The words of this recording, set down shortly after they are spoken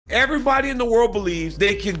Everybody in the world believes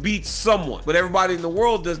they can beat someone, but everybody in the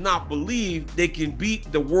world does not believe they can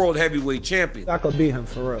beat the world heavyweight champion. I could beat him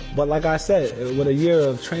for real. But like I said, with a year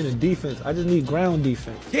of training defense, I just need ground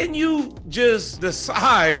defense. Can you just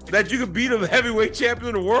decide that you can beat a heavyweight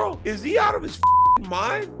champion in the world? Is he out of his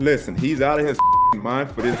mind? Listen, he's out of his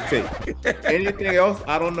mind for this tape. Anything else,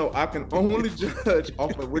 I don't know. I can only judge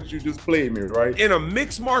off of what you just played me, right? In a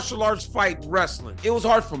mixed martial arts fight wrestling, it was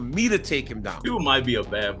hard for me to take him down. You might be a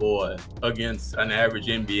bad boy against an average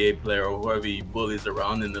NBA player or whoever he bullies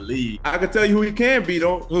around in the league. I can tell you who he can beat,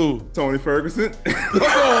 though. Who? Tony Ferguson.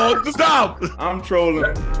 Oh, stop! I'm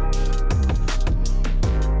trolling.